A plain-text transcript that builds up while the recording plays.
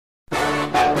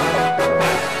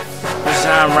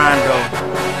Rajon Rondo,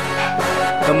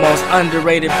 the most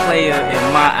underrated player in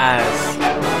my eyes.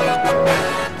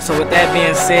 So with that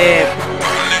being said,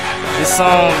 this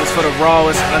song is for the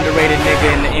rawest underrated nigga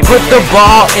in the NBA. Put the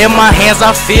ball in my hands,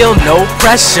 I feel no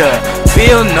pressure.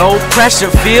 Feel no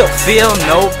pressure, feel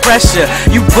no pressure.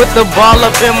 You put the ball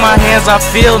up in my hands, I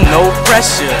feel no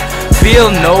pressure.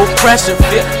 Feel no pressure,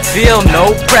 feel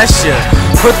no pressure.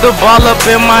 Put the ball up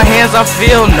in my hands, I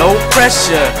feel no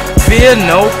pressure. Feel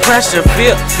no pressure,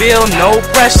 feel no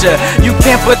pressure. You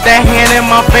can't put that hand in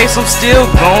my face, I'm still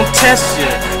gon' test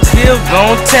you. Still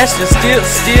gon' test you,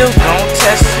 still gon'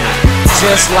 test you.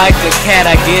 Just like a cat,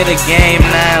 I get a game,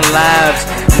 9 lives.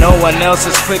 No one else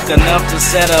is quick enough to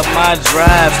set up my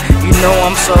drives. You know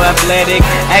I'm so athletic,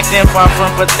 acting far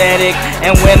from pathetic.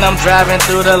 And when I'm driving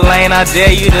through the lane, I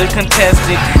dare you to contest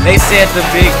it. They said the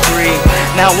big 3.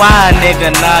 Now why a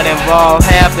nigga not involved?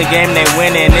 Half the game they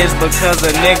winning is because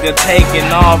a nigga taking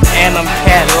off. And I'm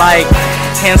cat-like,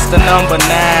 hence the number 9.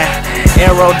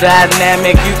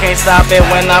 Aerodynamic, you can't stop it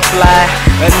when I fly.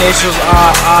 Initials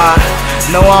RR.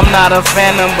 No, I'm not a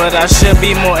phantom, but I should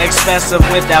be more expensive.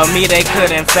 Without me, they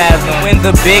couldn't fathom. When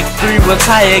the big 3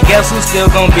 retire, guess who's still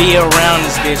gonna be around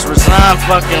this bitch? Rajon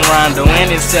fucking Rondo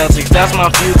and his Celtics, that's my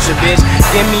future, bitch.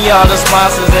 Give me all the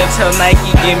sponsors and tell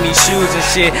Nike give me shoes and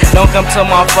shit. Don't come to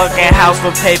my fucking house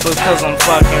for papers, cause I'm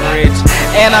fucking rich.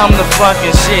 And I'm the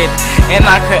fucking shit, and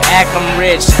I could act I'm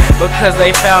rich, because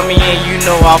they found me and you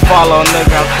know I'll fall on the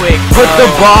ground quick. Put the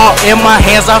ball in my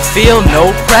hands, I feel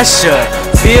no pressure.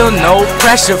 Feel no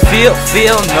pressure, feel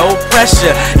no pressure.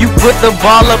 You put the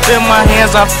ball up in my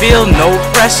hands, I feel no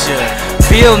pressure.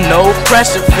 Feel no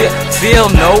pressure, feel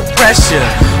no pressure.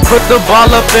 Put the ball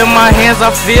up in my hands,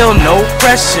 I feel no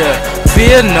pressure.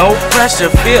 Feel no pressure,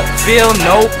 feel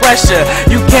no pressure.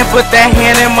 You can't put that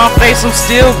hand in my face, I'm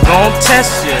still gon'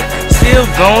 test you. Still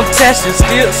gon' test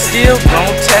you, still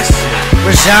gon' test you.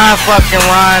 Rajon fucking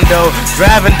Rondo,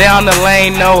 driving down the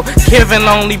lane, no. Kevin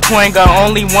only point guard,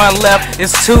 only one left,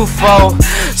 it's 2-4.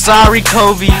 Sorry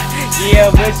Kobe,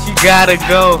 yeah, but you gotta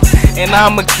go. And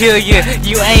I'ma kill you,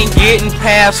 you ain't getting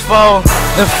past 4.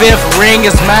 The 5th ring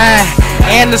is mine,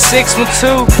 and the 6th one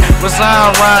too.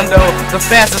 Rajon Rondo, the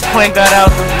fastest point guard out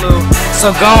the blue.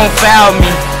 So gon' foul me,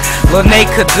 Lil Nate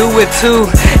could do it too.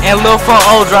 And Lil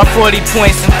 4-0 drop 40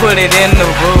 points and put it in the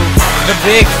roof. The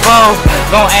big 4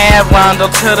 gon' add Rondo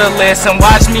to the list. And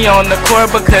watch me on the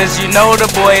court, because you know the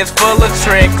boy is full of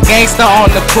tricks. Gangsta on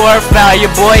the court, foul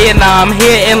your boy, and I'm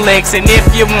hitting licks. And if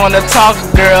you wanna talk to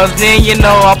girls, then you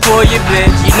know I pull your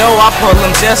bitch. You know I pull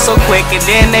them just so quick, and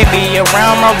then they be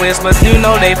around my wrist. But you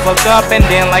know they fuck up, and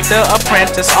then like the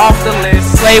apprentice off the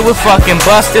list. Play with fucking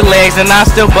busted legs, and I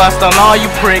still bust on all you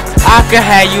pricks. I could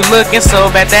have you looking so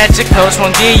bad that your coach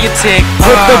won't give you tick.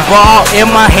 Put the ball in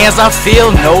my hands, I feel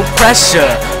no pressure.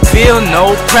 Feel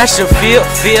no pressure, feel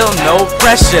no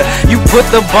pressure. You put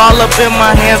the ball up in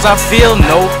my hands, I feel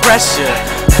no pressure.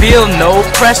 Feel no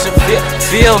pressure,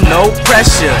 feel no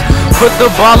pressure. Put the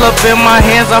ball up in my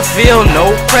hands, I feel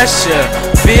no pressure.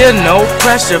 Feel no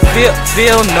pressure,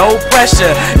 feel no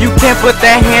pressure. You can't put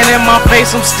that hand in my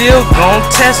face, I'm still gon'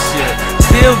 test you.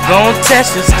 Still gon'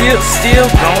 test you, still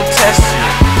gon' test you.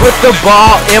 Put the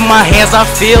ball in my hands, I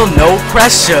feel no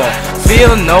pressure.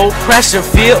 Feel no pressure,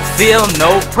 feel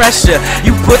no pressure.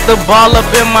 You put the ball up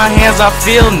in my hands, I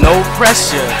feel no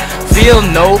pressure. Feel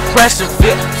no pressure,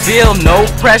 feel no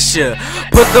pressure.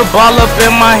 Put the ball up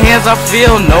in my hands, I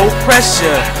feel no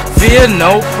pressure. Feel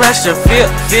no pressure,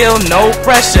 feel no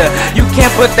pressure. You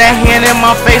can't put that hand in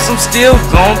my face, I'm still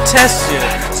gon' test you.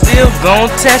 Still gon'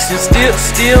 test you,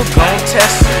 still gon'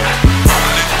 test you.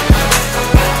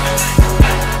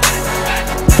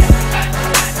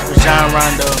 Rajon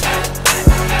Rondo.